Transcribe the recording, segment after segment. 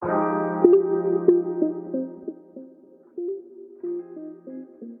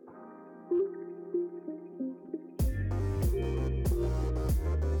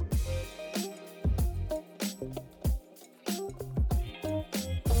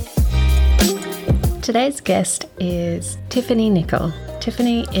Today's guest is Tiffany Nicol.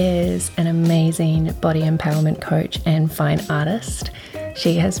 Tiffany is an amazing body empowerment coach and fine artist.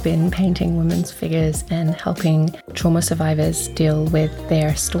 She has been painting women's figures and helping trauma survivors deal with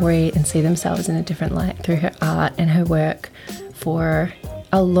their story and see themselves in a different light through her art and her work for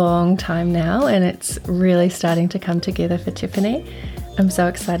a long time now, and it's really starting to come together for Tiffany. I'm so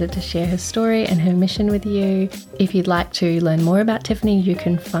excited to share her story and her mission with you. If you'd like to learn more about Tiffany, you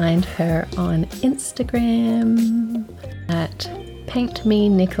can find her on Instagram at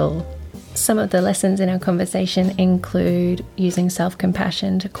PaintMeNicol. Some of the lessons in our conversation include using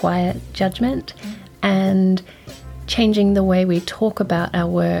self-compassion to quiet judgment and changing the way we talk about our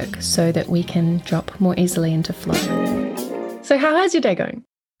work so that we can drop more easily into flow. So how is your day going?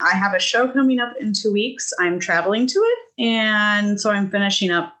 I have a show coming up in 2 weeks. I'm traveling to it, and so I'm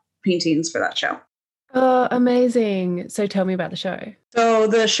finishing up paintings for that show. Oh, amazing. So tell me about the show. So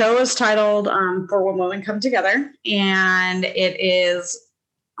the show is titled For When Women Come Together, and it is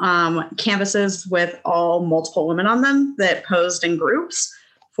canvases with all multiple women on them that posed in groups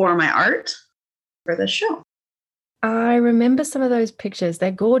for my art for this show. I remember some of those pictures.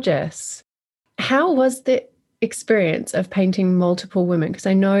 They're gorgeous. How was the experience of painting multiple women? Because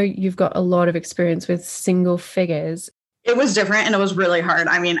I know you've got a lot of experience with single figures. It was different and it was really hard.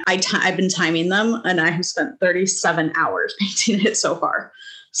 I mean, I've been timing them and I have spent 37 hours painting it so far.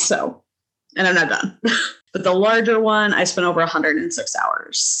 So, and I'm not done. But the larger one, I spent over 106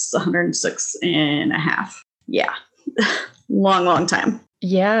 hours, 106 and a half. Yeah. long time.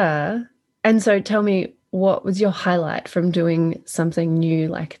 Yeah. And so tell me, what was your highlight from doing something new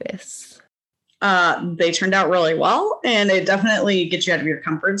like this? They turned out really well, and it definitely gets you out of your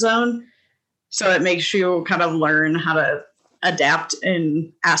comfort zone. So it makes you kind of learn how to adapt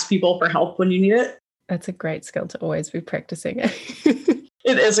and ask people for help when you need it. That's a great skill to always be practicing. It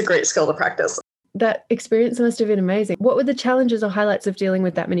is a great skill to practice. That experience must have been amazing. What were the challenges or highlights of dealing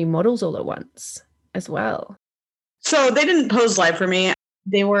with that many models all at once as well? So they didn't pose live for me.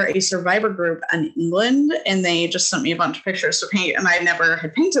 They were a survivor group in England, and they just sent me a bunch of pictures to paint, and I never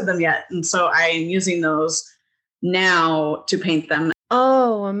had painted them yet. And so I'm using those now to paint them.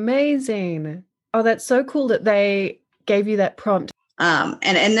 Oh, amazing. Oh, that's so cool that they gave you that prompt.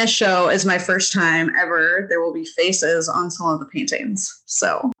 And in this show is my first time ever. There will be faces on some of the paintings.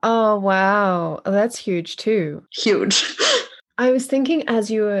 So. Oh, wow. Oh, that's huge too. Huge. I was thinking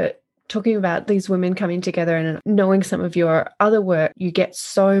as you were talking about these women coming together and knowing some of your other work, you get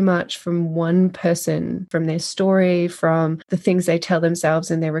so much from one person, from their story, from the things they tell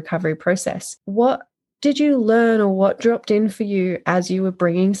themselves in their recovery process. What did you learn or what dropped in for you as you were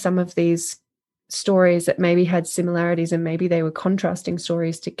bringing some of these stories that maybe had similarities and maybe they were contrasting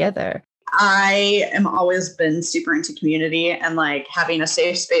stories together? I am always been super into community and like having a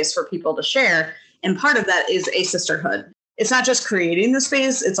safe space for people to share. And part of that is a sisterhood. It's not just creating the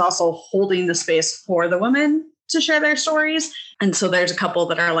space, it's also holding the space for the women to share their stories. And so there's a couple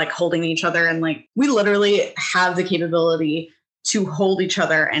that are like holding each other, and like we literally have the capability to hold each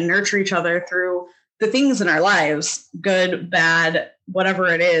other and nurture each other through the things in our lives, good, bad, whatever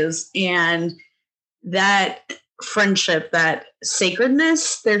it is. And that friendship, that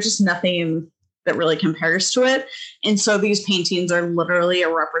sacredness, there's just nothing that really compares to it. And so these paintings are literally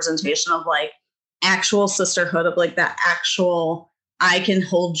a representation of like actual sisterhood, of like that actual, I can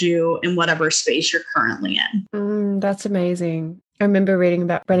hold you in whatever space you're currently in. That's amazing. I remember reading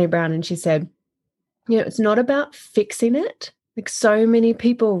about Brené Brown, and she said, it's not about fixing it. Like so many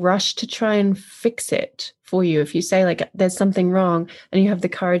people rush to try and fix it for you. If you say like there's something wrong and you have the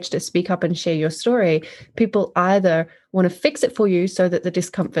courage to speak up and share your story, people either want to fix it for you so that the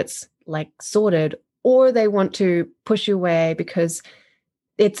discomfort's like sorted, or they want to push you away because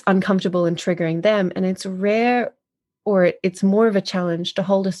it's uncomfortable and triggering them. And it's rare, or it's more of a challenge to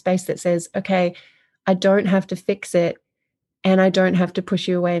hold a space that says, okay, I don't have to fix it and I don't have to push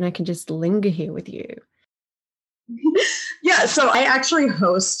you away, and I can just linger here with you. Yeah, so I actually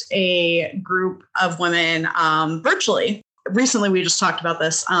host a group of women virtually. Recently, we just talked about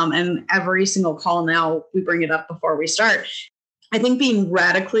this, and every single call now, we bring it up before we start. I think being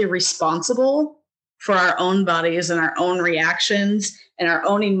radically responsible for our own bodies and our own reactions and our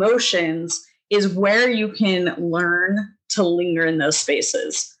own emotions is where you can learn to linger in those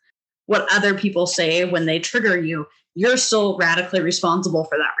spaces. What other people say when they trigger you, you're still radically responsible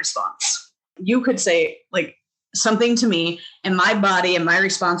for that response. You could say like something to me and my body and my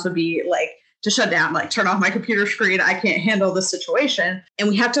response would be like to shut down, like turn off my computer screen. I can't handle this situation. And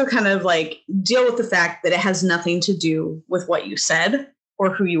we have to kind of like deal with the fact that it has nothing to do with what you said or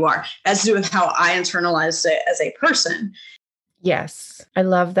who you are. It has to do with how I internalized it as a person. Yes, I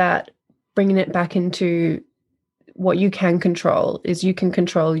love that bringing it back into what you can control is you can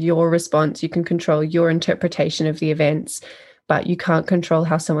control your response, you can control your interpretation of the events, but you can't control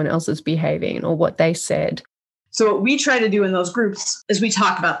how someone else is behaving or what they said. So what we try to do in those groups is we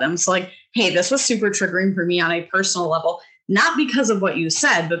talk about them. So like, hey, this was super triggering for me on a personal level, not because of what you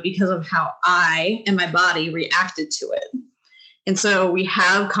said, but because of how I and my body reacted to it. And so we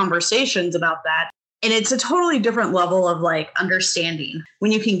have conversations about that. And it's a totally different level of like understanding.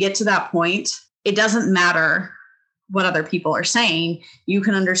 When you can get to that point, it doesn't matter what other people are saying. You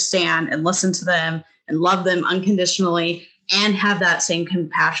can understand and listen to them and love them unconditionally and have that same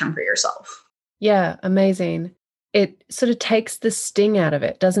compassion for yourself. Yeah, amazing. It sort of takes the sting out of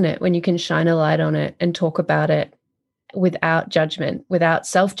it, doesn't it? When you can shine a light on it and talk about it without judgment, without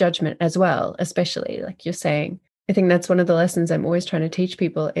self-judgment as well, especially like you're saying. I think that's one of the lessons I'm always trying to teach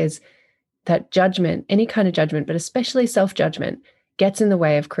people is that judgment, any kind of judgment, but especially self-judgment, gets in the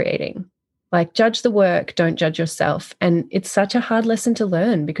way of creating. Like, judge the work, don't judge yourself. And it's such a hard lesson to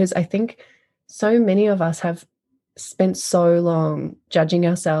learn because I think so many of us have spent so long judging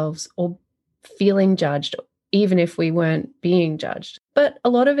ourselves or feeling judged, even if we weren't being judged. But a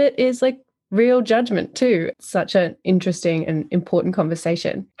lot of it is like real judgment too. It's such an interesting and important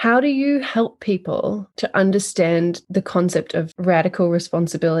conversation. How do you help people to understand the concept of radical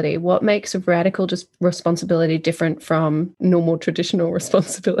responsibility? What makes a radical responsibility different from normal traditional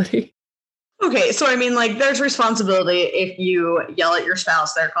responsibility? Okay, so I mean, like, there's responsibility if you yell at your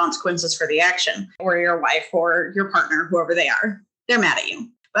spouse, there are consequences for the action, or your wife or your partner, whoever they are, they're mad at you.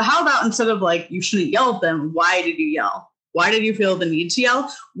 But how about instead of like, you shouldn't yell at them, why did you yell? Why did you feel the need to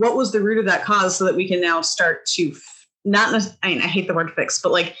yell? What was the root of that cause so that we can now start to I hate the word fix,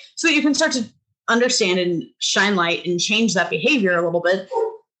 but like, so that you can start to understand and shine light and change that behavior a little bit,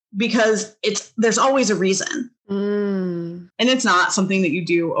 because there's always a reason. And it's not something that you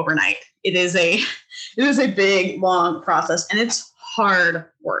do overnight. It is a big, long process, and it's hard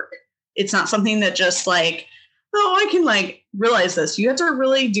work. It's not something that just like, oh, I can like realize this. You have to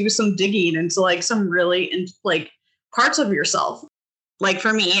really do some digging into like some really like parts of yourself. Like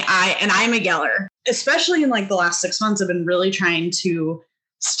for me, I'm a yeller, especially in like the last 6 months, I've been really trying to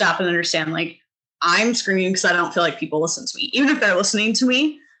stop and understand, like, I'm screaming because I don't feel like people listen to me. Even if they're listening to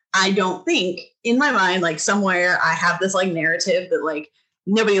me, I don't think in my mind, like somewhere I have this like narrative that like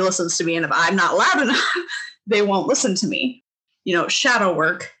nobody listens to me. And if I'm not loud enough, they won't listen to me. You know, shadow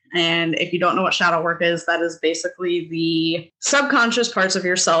work. And if you don't know what shadow work is, that is basically the subconscious parts of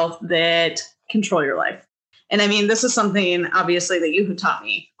yourself that control your life. And I mean, this is something obviously that you have taught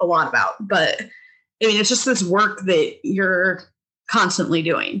me a lot about, but I mean, it's just this work that you're constantly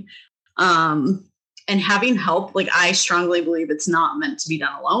doing. And having help, like, I strongly believe it's not meant to be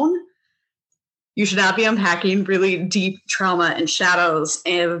done alone. You should not be unpacking really deep trauma and shadows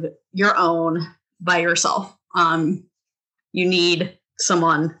of your own by yourself. You need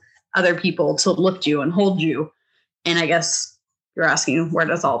someone, other people to lift you and hold you. And I guess you're asking, where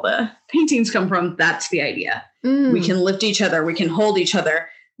does all the paintings come from? That's the idea. We can lift each other. We can hold each other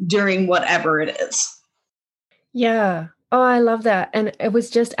during whatever it is. Yeah. Oh, I love that. And it was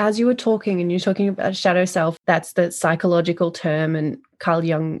just as you were talking and you're talking about shadow self, that's the psychological term, and Carl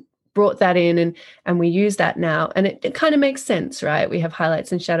Jung brought that in and we use that now. And it kind of makes sense, right? We have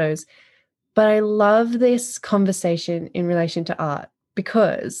highlights and shadows. But I love this conversation in relation to art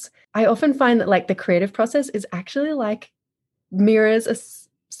because I often find that like the creative process is actually like mirrors a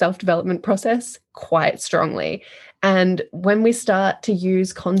self-development process quite strongly. And when we start to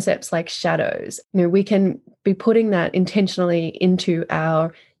use concepts like shadows, you know, we can be putting that intentionally into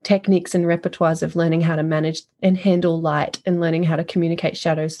our techniques and repertoires of learning how to manage and handle light and learning how to communicate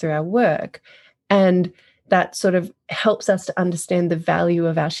shadows through our work. And that sort of helps us to understand the value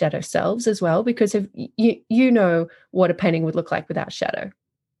of our shadow selves as well, because if you know what a painting would look like without shadow,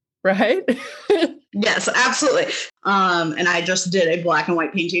 right? Yes, absolutely. And I just did a black and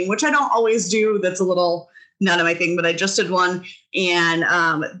white painting, which I don't always do. That's a little none of my thing, but I just did one. And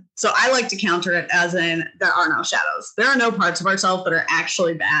so I like to counter it as in there are no shadows. There are no parts of ourselves that are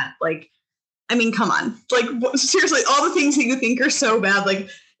actually bad. Like, I mean, come on. Like, seriously, all the things that you think are so bad, like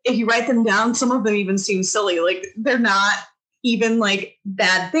if you write them down, some of them even seem silly. Like they're not even like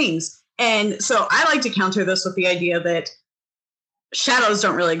bad things. And so I like to counter this with the idea that shadows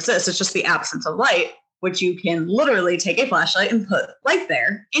don't really exist. It's just the absence of light, which you can literally take a flashlight and put light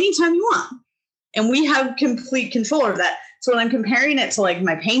there anytime you want. And we have complete control over that. So when I'm comparing it to like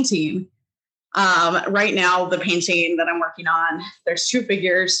my painting, right now, the painting that I'm working on, there's two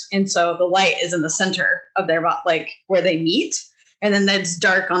figures. And so the light is in the center of their, like where they meet. And then it's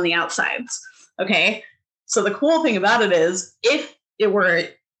dark on the outsides. Okay. So the cool thing about it is if it were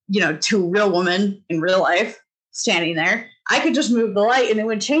to a real woman in real life standing there, I could just move the light and it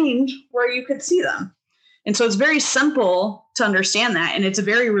would change where you could see them. And so it's very simple to understand that. And it's a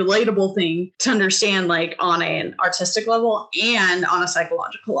very relatable thing to understand, like on an artistic level and on a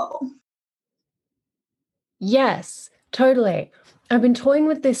psychological level. Yes, totally. I've been toying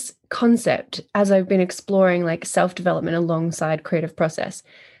with this concept as I've been exploring like self-development alongside creative process.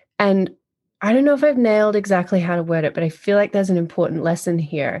 And I don't know if I've nailed exactly how to word it, but I feel like there's an important lesson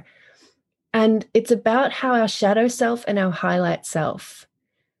here. And it's about how our shadow self and our highlight self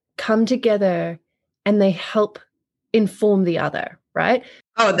come together and they help inform the other, right?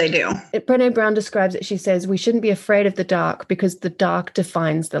 Oh, they do. Brené Brown describes it. She says, we shouldn't be afraid of the dark because the dark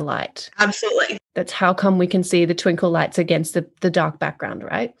defines the light. Absolutely. That's how come we can see the twinkle lights against the dark background,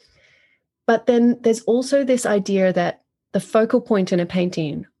 right? But then there's also this idea that the focal point in a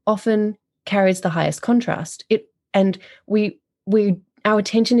painting often carries the highest contrast. Our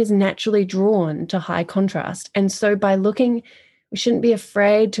attention is naturally drawn to high contrast. And so by looking, we shouldn't be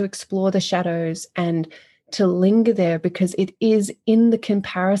afraid to explore the shadows and to linger there, because it is in the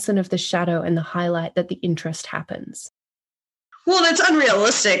comparison of the shadow and the highlight that the interest happens. Well, it's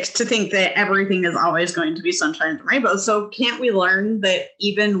unrealistic to think that everything is always going to be sunshine and rainbows. So can't we learn that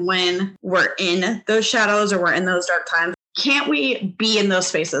even when we're in those shadows or we're in those dark times, can't we be in those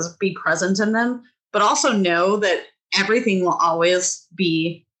spaces, be present in them, but also know that everything will always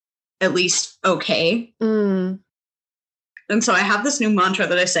be at least okay? And so I have this new mantra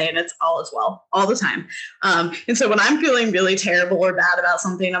that I say, and it's all is well all the time. And so when I'm feeling really terrible or bad about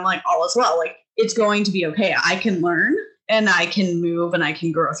something, I'm like, all is well. Like, it's going to be okay. I can learn and I can move and I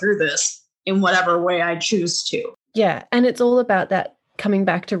can grow through this in whatever way I choose to. Yeah. And it's all about that coming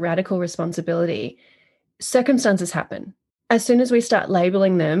back to radical responsibility. Circumstances happen. As soon as we start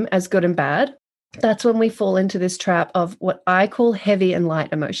labeling them as good and bad, that's when we fall into this trap of what I call heavy and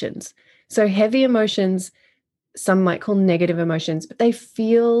light emotions. So heavy emotions, some might call negative emotions, but they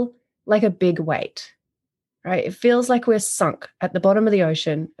feel like a big weight, right? It feels like we're sunk at the bottom of the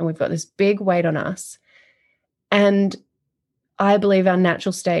ocean and we've got this big weight on us. And I believe our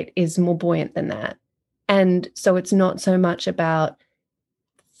natural state is more buoyant than that. And so it's not so much about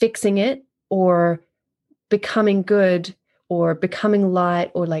fixing it or becoming good or becoming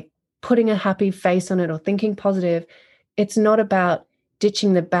light or like putting a happy face on it or thinking positive. It's not about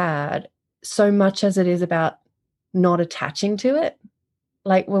ditching the bad so much as it is about not attaching to it.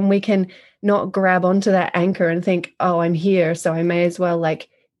 Like when we can not grab onto that anchor and think, oh, I'm here, so I may as well like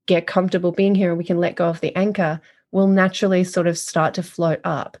get comfortable being here, and we can let go of the anchor, we'll naturally sort of start to float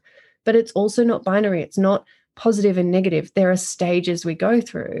up. But it's also not binary. It's not positive and negative. There are stages we go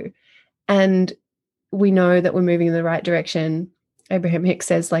through, and we know that we're moving in the right direction. Abraham Hicks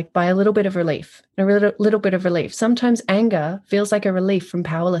says, like, by a little bit of relief, a little bit of relief. Sometimes anger feels like a relief from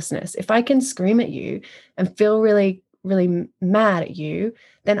powerlessness. If I can scream at you and feel really, really mad at you,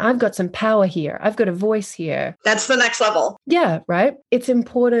 then I've got some power here. I've got a voice here. That's the next level. Yeah, right? It's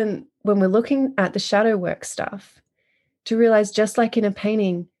important when we're looking at the shadow work stuff to realize, just like in a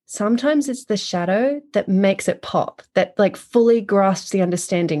painting, sometimes it's the shadow that makes it pop, that like fully grasps the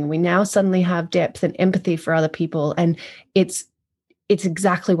understanding. We now suddenly have depth and empathy for other people, and it's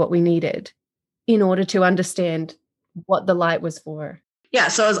exactly what we needed in order to understand what the light was for. Yeah.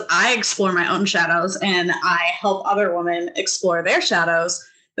 So as I explore my own shadows and I help other women explore their shadows,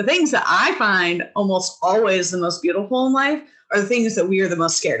 the things that I find almost always the most beautiful in life are the things that we are the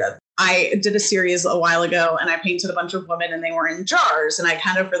most scared of. I did a series a while ago and I painted a bunch of women and they were in jars. And I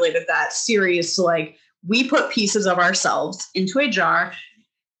kind of related that series to like, we put pieces of ourselves into a jar.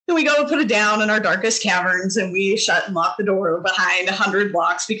 And we go put it down in our darkest caverns and we shut and lock the door behind 100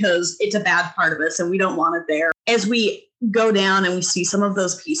 blocks because it's a bad part of us and we don't want it there. As we go down and we see some of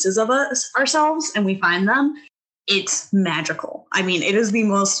those pieces of us ourselves and we find them, it's magical. I mean, it is the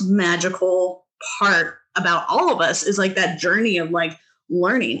most magical part about all of us, is like that journey of like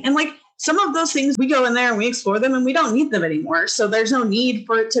learning. And like some of those things, we go in there and we explore them and we don't need them anymore. So there's no need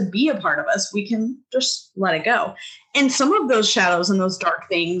for it to be a part of us. We can just let it go. And some of those shadows and those dark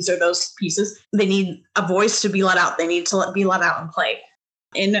things or those pieces, they need a voice to be let out. They need to be let out and play.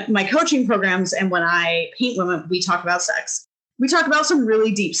 In my coaching programs and when I paint women, we talk about sex. We talk about some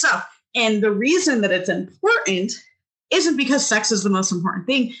really deep stuff. And the reason that it's important isn't because sex is the most important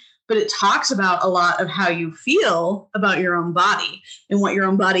thing, but it talks about a lot of how you feel about your own body and what your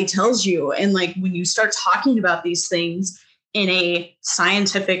own body tells you. And like when you start talking about these things in a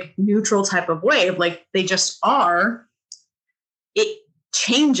scientific, neutral type of way, like they just are, it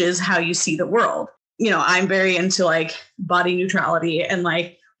changes how you see the world. You know, I'm very into like body neutrality and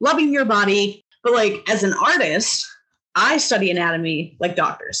like loving your body. But like as an artist, I study anatomy like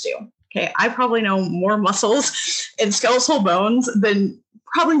doctors do. Okay. I probably know more muscles and skeletal bones than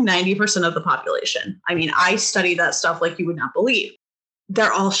probably 90% of the population. I mean, I study that stuff like you would not believe.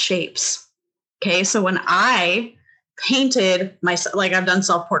 They're all shapes. Okay. So when I painted myself, like I've done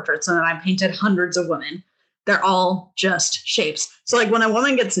self-portraits and then I painted hundreds of women, they're all just shapes. So like when a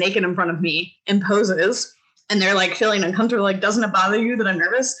woman gets naked in front of me and poses and they're like feeling uncomfortable, like, doesn't it bother you that I'm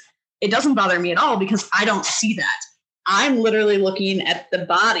nervous? It doesn't bother me at all because I don't see that. I'm literally looking at the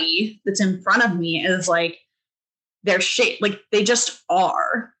body that's in front of me as like their shape, like they just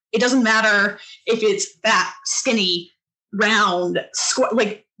are. It doesn't matter if it's fat, skinny, round, square,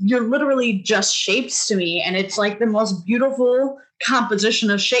 like you're literally just shapes to me. And it's like the most beautiful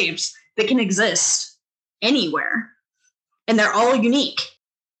composition of shapes that can exist anywhere. And they're all unique.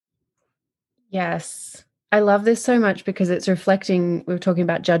 Yes. I love this so much because it's reflecting, we were talking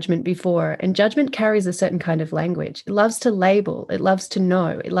about judgment before, and judgment carries a certain kind of language. It loves to label, it loves to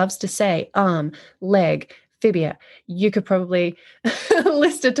know, it loves to say arm, leg, fibia. You could probably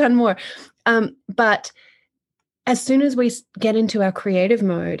list a ton more. But as soon as we get into our creative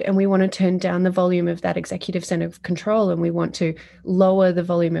mode and we want to turn down the volume of that executive center of control and we want to lower the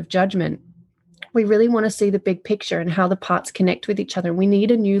volume of judgment, we really want to see the big picture and how the parts connect with each other. And we need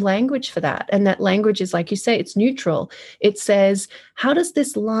a new language for that. And that language is, like you say, it's neutral. It says, how does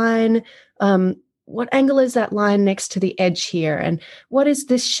this line, what angle is that line next to the edge here? And what is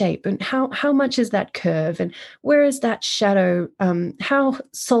this shape? And how much is that curve? And where is that shadow? How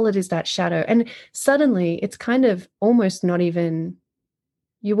solid is that shadow? And suddenly it's kind of almost not even,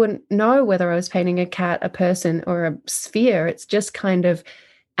 you wouldn't know whether I was painting a cat, a person, or a sphere. It's just kind of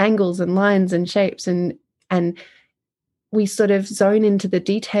angles and lines and shapes, and we sort of zone into the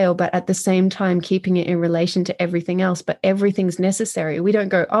detail, but at the same time keeping it in relation to everything else. But everything's necessary. We don't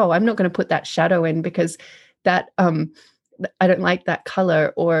go, oh, I'm not going to put that shadow in because that I don't like that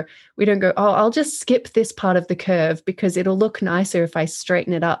color. Or we don't go, oh, I'll just skip this part of the curve because it'll look nicer if I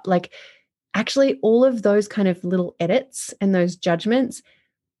straighten it up. Like actually all of those kind of little edits and those judgments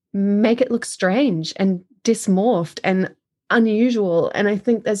make it look strange and dysmorphed and unusual. And I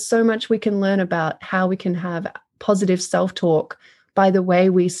think there's so much we can learn about how we can have positive self-talk by the way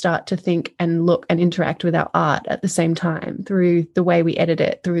we start to think and look and interact with our art at the same time, through the way we edit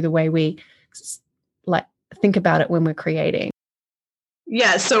it, through the way we like think about it when we're creating.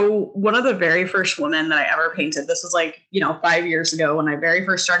 Yeah. So one of the very first women that I ever painted, this was like, 5 years ago when I very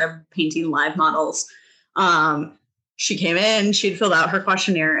first started painting live models. She came in, she'd filled out her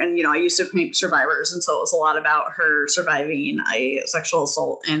questionnaire, and, I used to paint survivors. And so it was a lot about her surviving a sexual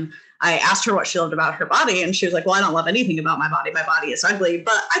assault. And I asked her what she loved about her body. And she was like, well, I don't love anything about my body. My body is ugly,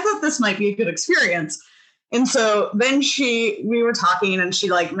 but I thought this might be a good experience. And so then we were talking and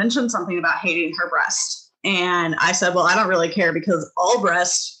she like mentioned something about hating her breast. And I said, well, I don't really care because all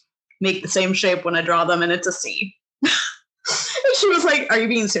breasts make the same shape when I draw them and it's a C. And she was like, are you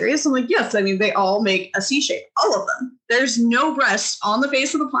being serious? I'm like, yes. I mean, they all make a C shape, all of them. There's no breast on the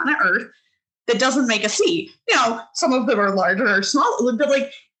face of the planet Earth that doesn't make a C. Some of them are larger or smaller, but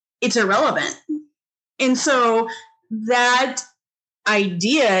like it's irrelevant. And so that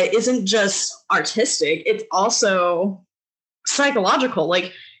idea isn't just artistic, it's also psychological.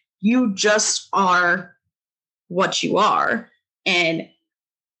 Like you just are what you are. And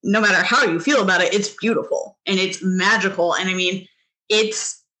no matter how you feel about it, it's beautiful and it's magical. And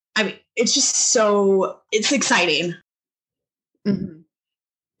it's just it's exciting. Mm-hmm.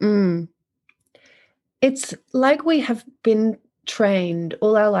 Mm. It's like we have been trained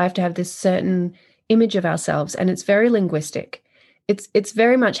all our life to have this certain image of ourselves, and it's very linguistic. It's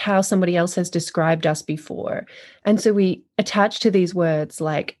very much how somebody else has described us before. And so we attach to these words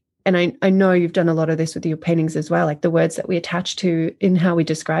like, and I know you've done a lot of this with your paintings as well, like the words that we attach to in how we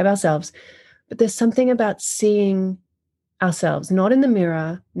describe ourselves. But there's something about seeing ourselves, not in the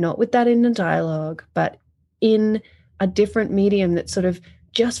mirror, not with that inner dialogue, but in a different medium that sort of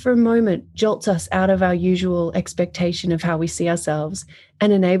just for a moment jolts us out of our usual expectation of how we see ourselves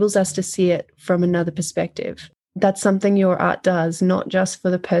and enables us to see it from another perspective. That's something your art does, not just for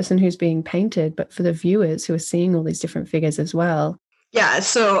the person who's being painted, but for the viewers who are seeing all these different figures as well. Yeah.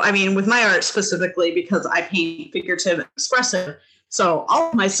 So, with my art specifically, because I paint figurative and expressive, so all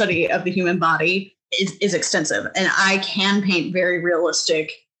of my study of the human body is extensive, and I can paint very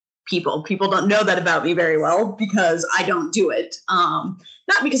realistic people. People don't know that about me very well because I don't do it.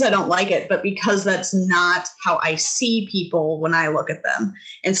 Not because I don't like it, but because that's not how I see people when I look at them.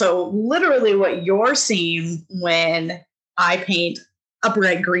 And so literally what you're seeing when I paint a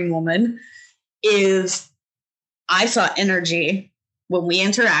bright green woman is I saw energy when we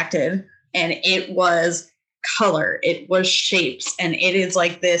interacted, and it was color, it was shapes, and it is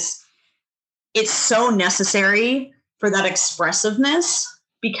like this. It's so necessary for that expressiveness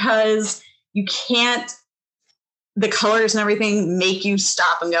because you can't, the colors and everything make you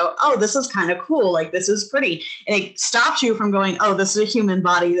stop and go, oh, this is kind of cool. Like, this is pretty. And it stops you from going, oh, this is a human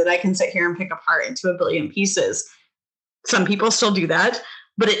body that I can sit here and pick apart into a billion pieces. Some people still do that,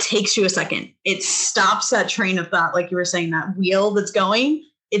 but it takes you a second. It stops that train of thought. Like you were saying, that wheel that's going,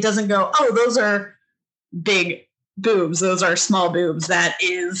 it doesn't go, oh, those are big boobs. Those are small boobs. That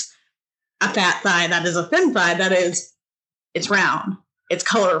is a fat thigh. That is a thin thigh. That is, it's round. It's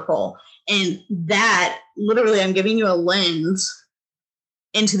colorful. And that literally, I'm giving you a lens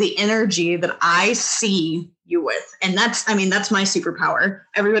into the energy that I see you with. And that's my superpower.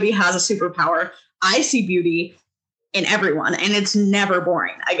 Everybody has a superpower. I see beauty in everyone, and it's never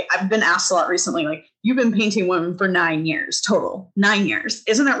boring. I've been asked a lot recently, like, you've been painting women for 9 years total, 9 years.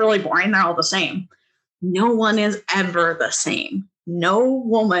 Isn't it really boring? They're all the same. No one is ever the same. No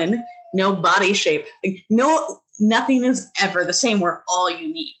woman, no body shape, nothing is ever the same. We're all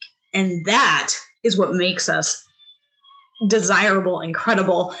unique. And that is what makes us desirable,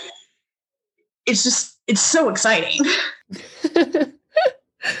 incredible. It's so exciting.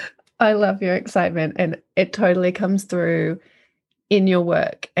 I love your excitement, and it totally comes through in your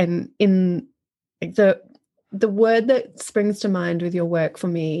work. And in the word that springs to mind with your work for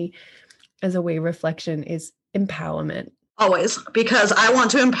me as a wee reflection is empowerment. Always, because I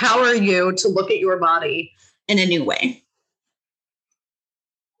want to empower you to look at your body in a new way.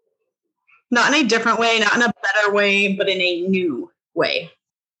 Not in a different way, not in a better way, but in a new way.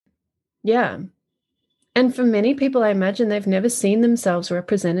 Yeah. And for many people, I imagine they've never seen themselves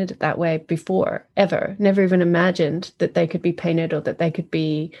represented that way before, ever. Never even imagined that they could be painted or that they could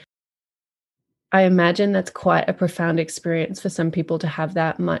be. I imagine that's quite a profound experience for some people to have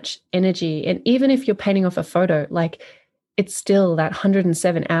that much energy. And even if you're painting off a photo, like, it's still that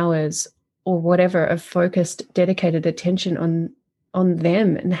 107 hours or whatever of focused, dedicated attention on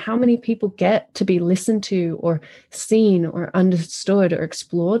them. And how many people get to be listened to or seen or understood or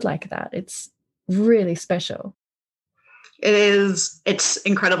explored like that? It's really special. It is. It's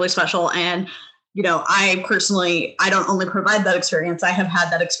incredibly special. And, I personally, I don't only provide that experience. I have had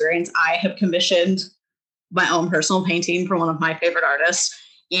that experience. I have commissioned my own personal painting for one of my favorite artists,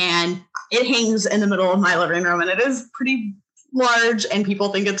 and it hangs in the middle of my living room, and it is pretty large, and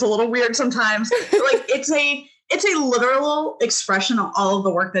people think it's a little weird sometimes. But, like, it's a literal expression of all of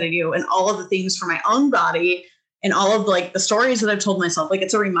the work that I do and all of the things for my own body and all of, like, the stories that I've told myself. Like,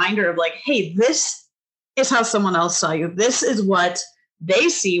 it's a reminder of, like, hey, this is how someone else saw you. This is what they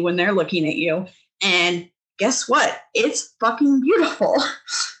see when they're looking at you. And guess what? It's fucking beautiful.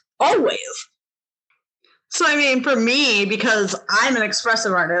 Always. So, for me, because I'm an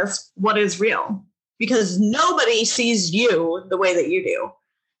expressive artist, what is real? Because nobody sees you the way that you do.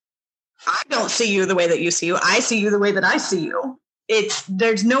 I don't see you the way that you see you. I see you the way that I see you.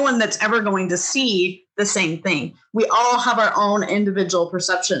 There's no one that's ever going to see the same thing. We all have our own individual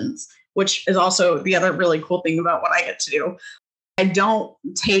perceptions, which is also the other really cool thing about what I get to do. I don't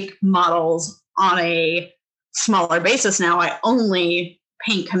take models on a smaller basis now. I only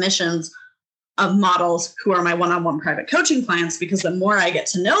paint commissions of models who are my one-on-one private coaching clients, because the more I get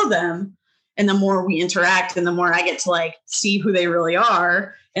to know them and the more we interact and the more I get to, like, see who they really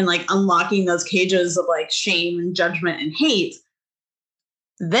are and, like, unlocking those cages of, like, shame and judgment and hate,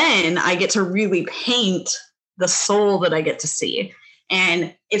 then I get to really paint the soul that I get to see.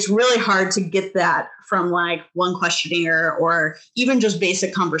 And it's really hard to get that from, like, one questionnaire or even just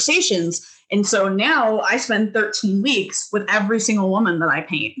basic conversations. And so now I spend 13 weeks with every single woman that I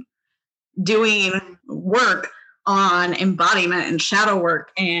paint doing work on embodiment and shadow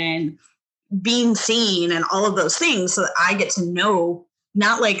work and being seen and all of those things, so that I get to know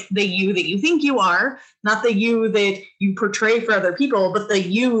not, like, the you that you think you are, not the you that you portray for other people, but the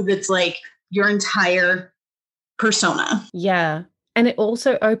you that's, like, your entire persona. Yeah. And it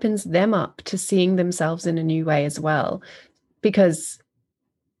also opens them up to seeing themselves in a new way as well. Because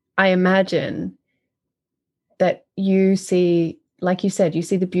I imagine that you see, like you said, you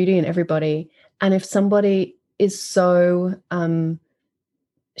see the beauty in everybody. And if somebody is so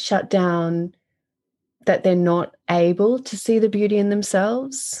shut down that they're not able to see the beauty in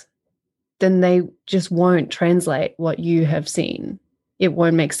themselves, then they just won't translate what you have seen. It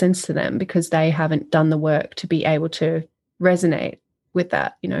won't make sense to them because they haven't done the work to be able to resonate with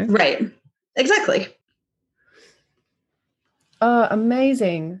that, Right. Exactly. Oh,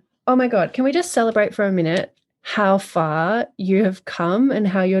 amazing. Oh my God. Can we just celebrate for a minute how far you have come and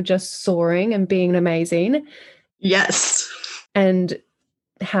how you're just soaring and being amazing? Yes. And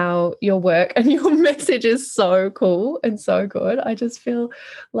how your work and your message is so cool and so good. I just feel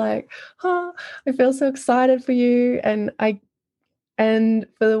like, I feel so excited for you, and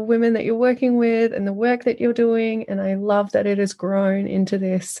for the women that you're working with and the work that you're doing. And I love that it has grown into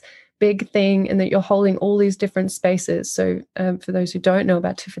this big thing and that you're holding all these different spaces. So for those who don't know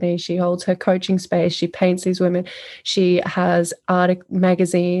about Tiffany, she holds her coaching space. She paints these women. She has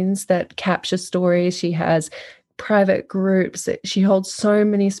magazines that capture stories. She has private groups. She holds so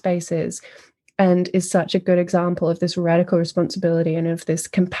many spaces and is such a good example of this radical responsibility and of this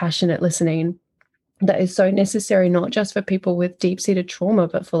compassionate listening that is so necessary, not just for people with deep-seated trauma,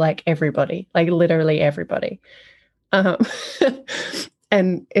 but for like everybody, like literally everybody.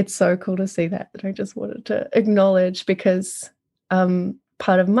 And it's so cool to see that I just wanted to acknowledge, because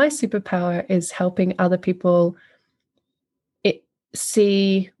part of my superpower is helping other people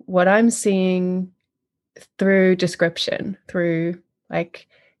see what I'm seeing through description, through like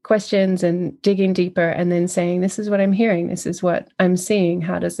questions and digging deeper, and then saying, this is what I'm hearing, this is what I'm seeing,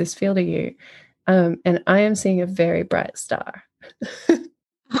 how does this feel to you? And I am seeing a very bright star.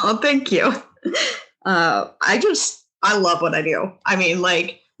 Oh, thank you. I love what I do. I mean,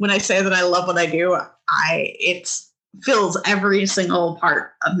 like, when I say that I love what I do, it fills every single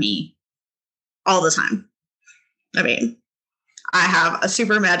part of me all the time. I mean, I have a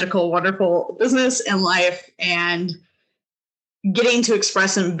super magical, wonderful business and life, and getting to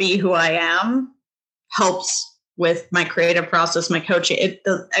express and be who I am helps with my creative process, my coaching.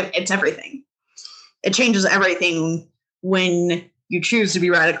 It's everything. It changes everything when you choose to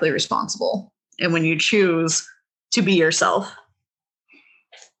be radically responsible and when you choose to be yourself.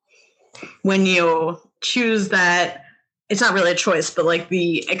 When you choose that, it's not really a choice, but like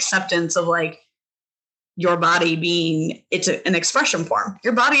the acceptance of like your body being, it's an expression form.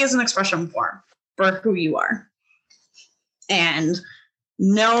 Your body is an expression form for who you are. And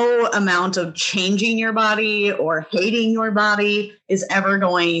no amount of changing your body or hating your body is ever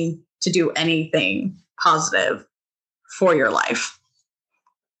going to do anything positive for your life.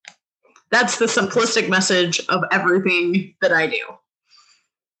 That's the simplistic message of everything that I do,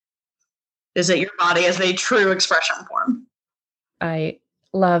 is that your body is a true expression form. I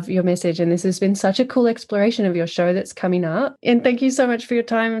love your message, and this has been such a cool exploration of your show that's coming up. And thank you so much for your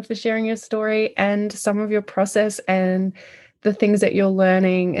time and for sharing your story and some of your process and the things that you're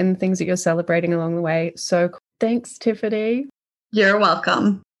learning and things that you're celebrating along the way. So cool. Thanks, Tiffany. You're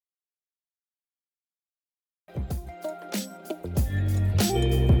welcome.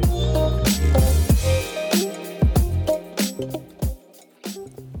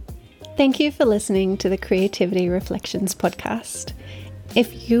 Thank you for listening to the Creativity Reflections podcast.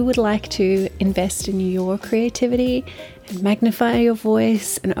 If you would like to invest in your creativity and magnify your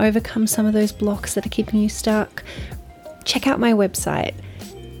voice and overcome some of those blocks that are keeping you stuck, check out my website,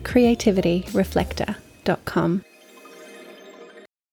 creativityreflector.com.